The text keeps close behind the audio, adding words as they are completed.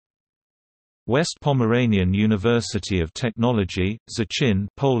West Pomeranian University of Technology, Zichin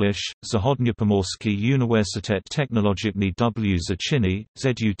Polish, Zachodniopomorskie Uniwersytet Technologiczny w Zicinie,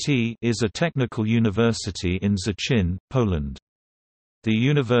 ZUT is a technical university in Zichin, Poland. The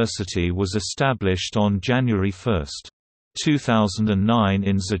university was established on January 1, 2009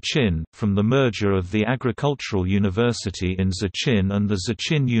 in Zichin, from the merger of the Agricultural University in Zichin and the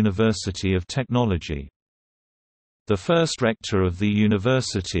Zichin University of Technology. The first rector of the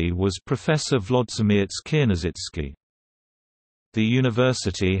university was Professor Włodzimierz Kierniewicki. The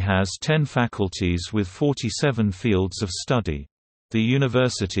university has 10 faculties with 47 fields of study. The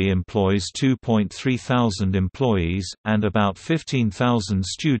university employs 2.3 thousand employees, and about 15,000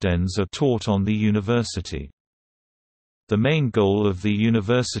 students are taught on the university. The main goal of the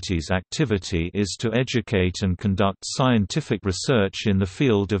university's activity is to educate and conduct scientific research in the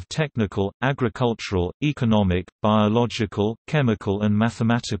field of technical, agricultural, economic, biological, chemical and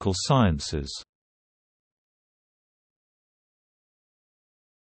mathematical sciences.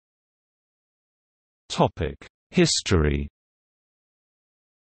 History.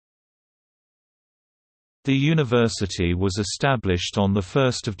 The university was established on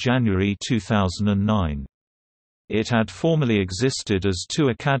 1 January 2009. It had formerly existed as two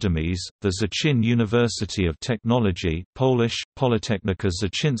academies, the Zichin University of Technology Polish, Politechnika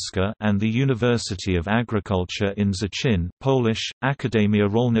Zicińska and the University of Agriculture in Zichin Polish, Akademia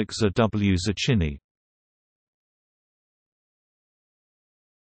Rolnicza w Zicinie.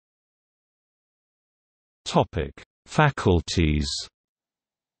 Faculties.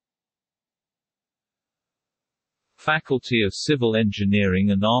 Faculty of Civil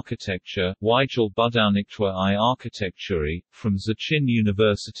Engineering and Architecture, Wydział Budownictwa I Architektury, from Zichin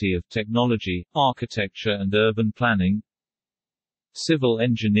University of Technology, Architecture and Urban Planning. Civil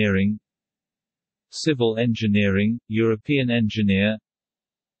Engineering, Civil Engineering, European Engineer.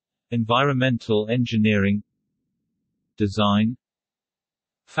 Environmental Engineering, Design.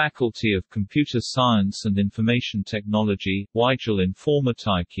 Faculty of Computer Science and Information Technology, Wydział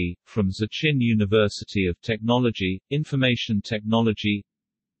Informatyki, from Zichin University of Technology, Information Technology.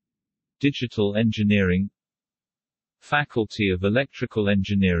 Digital Engineering. Faculty of Electrical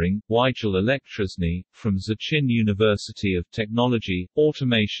Engineering, Wydział Elektryczny, from Zichin University of Technology,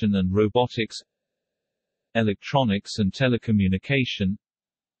 Automation and Robotics. Electronics and Telecommunication.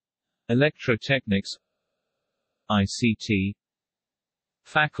 Electrotechnics, ICT.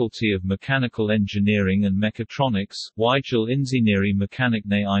 Faculty of Mechanical Engineering and Mechatronics, Wydział Inżynierii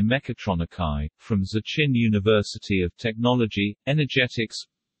Mechanicznej I Mechatronicznej, from Zichin University of Technology, Energetics.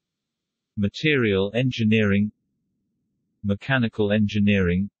 Material Engineering, Mechanical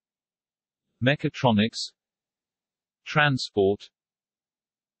Engineering, Mechatronics. Transport,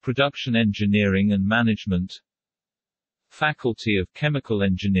 Production Engineering and Management. Faculty of Chemical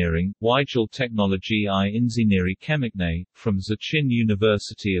Engineering, Wydział Technologii I Inżynierii Chemicznej, from Zichin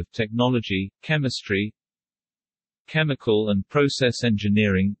University of Technology, Chemistry. Chemical and Process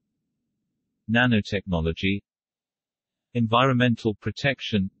Engineering. Nanotechnology. Environmental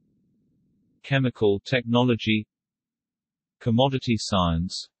Protection. Chemical Technology. Commodity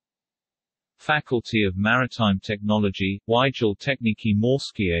Science. Faculty of Maritime Technology, Wydział Techniki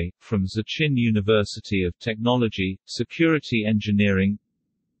Morskie, from Zichin University of Technology, Security Engineering.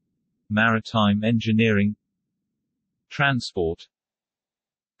 Maritime Engineering. Transport.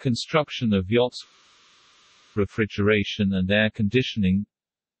 Construction of yachts. Refrigeration and Air Conditioning.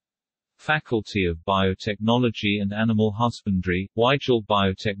 Faculty of Biotechnology and Animal Husbandry, Wydział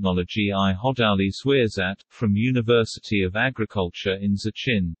Biotechnologii I Hodowli Zwierzat, from University of Agriculture in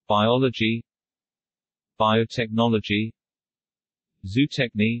Zichin, Biology. Biotechnology.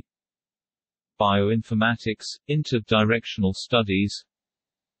 Zootechny. Bioinformatics, Interdirectional Studies.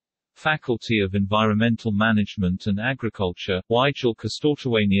 Faculty of Environmental Management and Agriculture, Wydział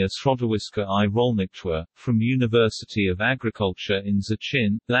Kosztowania Środowiska I Rolnictwa, from University of Agriculture in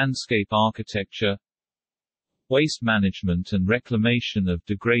Zichin, Landscape Architecture. Waste Management and Reclamation of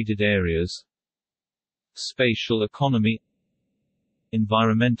Degraded Areas. Spatial Economy.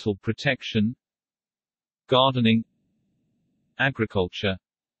 Environmental Protection. Gardening. Agriculture.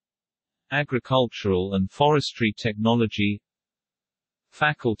 Agricultural and Forestry Technology.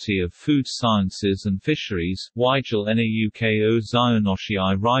 Faculty of Food Sciences and Fisheries, Wydział Naukowy Żywności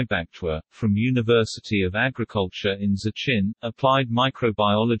I Rybactwa, from University of Agriculture in Zichin, Applied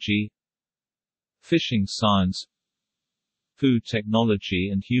Microbiology. Fishing Science. Food Technology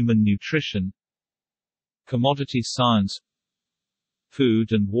and Human Nutrition. Commodity Science.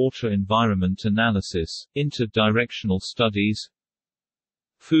 Food and Water Environment Analysis, Interdirectional Studies.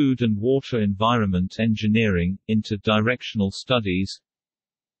 Food and Water Environment Engineering, Interdirectional Studies.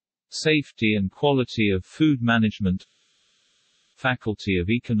 Safety and Quality of Food Management. Faculty of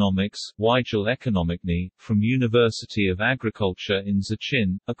Economics, Wydział Ekonomiczny, from University of Agriculture in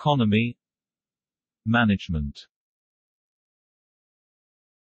Szczecin, Economy. Management.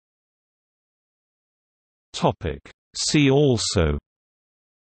 See also: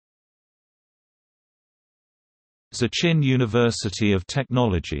 Szczecin University of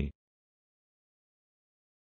Technology